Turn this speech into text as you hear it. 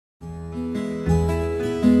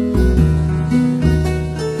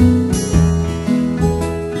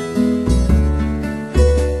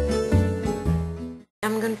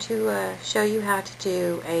to show you how to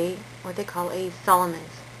do what they call a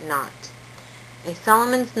Solomon's knot. A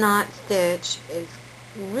Solomon's knot stitch is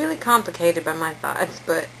really complicated by my thoughts,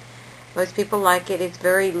 but most people like it. It's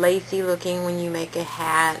very lacy looking when you make a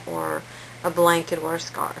hat or a blanket or a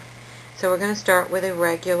scarf. So we're going to start with a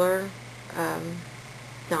regular slip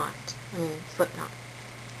knot.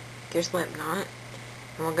 Your slip knot.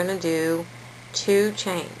 And we're going to do 2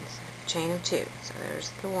 chains, a chain of 2. So there's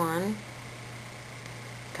the one.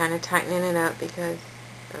 Kind of tightening it up because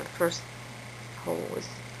the first hole was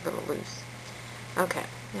a little loose. Okay,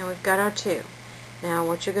 now we've got our 2. Now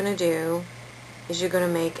what you're going to do is you're going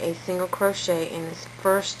to make a single crochet in this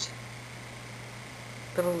first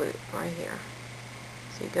little loop right here.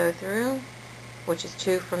 So you go through, which is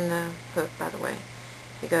 2 from the hook, by the way.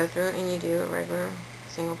 You go through and you do a regular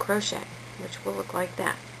single crochet, which will look like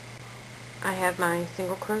that. I have my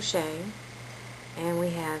single crochet, and we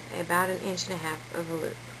have about 1.5 inches of a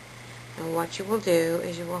loop. And what you will do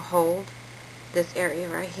is you will hold this area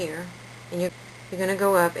right here, and you're going to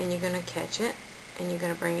go up and you're going to catch it, and you're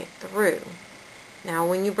going to bring it through. Now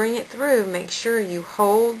when you bring it through, make sure you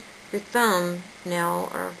hold your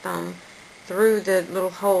thumbnail or thumb through the little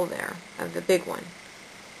hole there of the big one.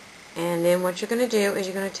 And then what you're going to do is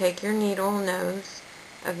you're going to take your needle nose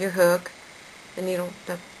of your hook,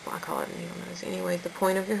 I call it a needle nose, anyways, the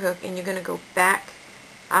point of your hook, and you're going to go back.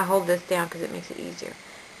 I hold this down because it makes it easier.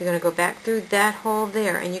 You're going to go back through that hole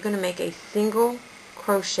there, and you're going to make a single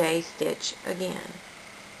crochet stitch again.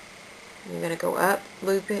 And you're going to go up,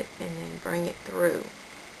 loop it, and then bring it through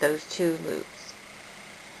those 2 loops.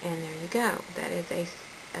 And there you go. That is a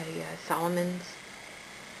Solomon's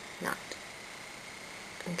knot.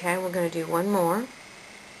 Okay, we're going to do one more.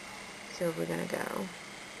 So we're going to go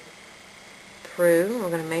through. We're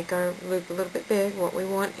going to make our loop a little bit big, what we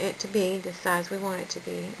want it to be, the size we want it to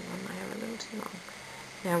be. I might have a little too long.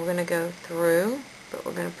 Now we're going to go through, but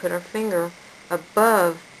we're going to put our finger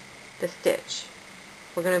above the stitch.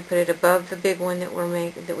 We're going to put it above the big one that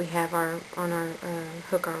we have on our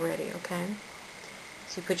hook already. Okay.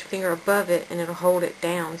 So you put your finger above it, and it'll hold it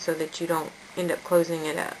down so that you don't end up closing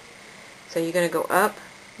it up. So you're going to go up.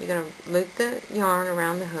 You're going to loop the yarn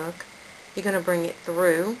around the hook. You're going to bring it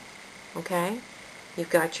through. Okay. You've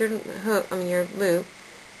got your your loop,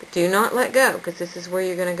 but do not let go, because this is where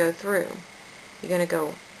you're going to go through. You're going to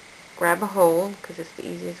go grab a hold, because it's the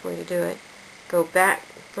easiest way to do it. Go back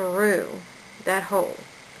through that hole.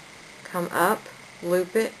 Come up,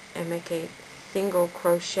 loop it, and make a single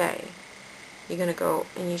crochet. You're going to go,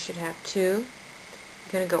 and you should have 2. You're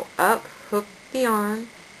going to go up, hook the yarn,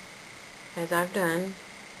 as I've done,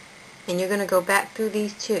 and you're going to go back through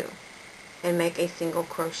these 2 and make a single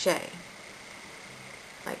crochet,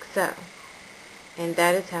 like so. And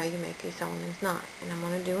that is how you make a Solomon's knot. And I'm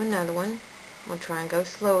going to do another one. I'm going to try and go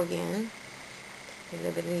slow again. A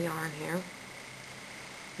little bit of the yarn here.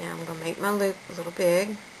 Now I'm going to make my loop a little big,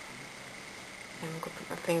 and I'm going to put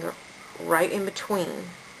my finger right in between.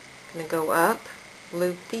 I'm going to go up,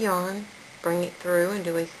 loop the yarn, bring it through, and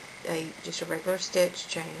do just a regular stitch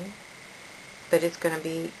chain. But it's going to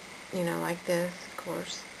be, like this, of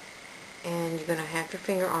course. And you're going to have your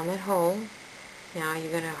finger on that hole. Now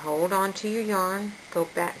you're going to hold on to your yarn, go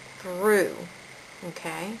back through,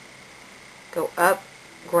 okay? Go up,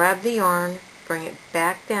 grab the yarn, bring it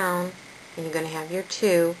back down, and you're going to have your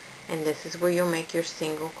 2, and this is where you'll make your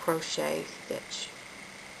single crochet stitch.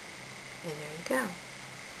 And there you go.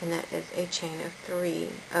 And that is a chain of 3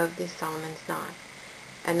 of the Solomon's knot.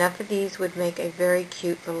 Enough of these would make a very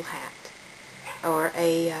cute little hat, or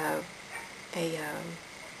a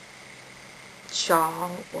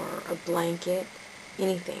shawl, or a blanket,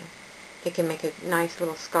 anything. It can make a nice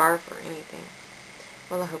little scarf or anything.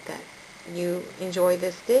 Well, I hope that you enjoy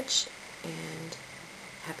this stitch, and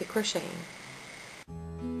happy crocheting.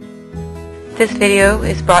 This video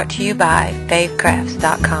is brought to you by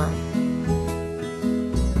favecrafts.com.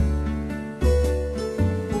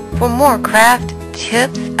 For more craft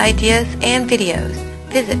tips, ideas, and videos,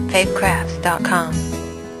 visit favecrafts.com.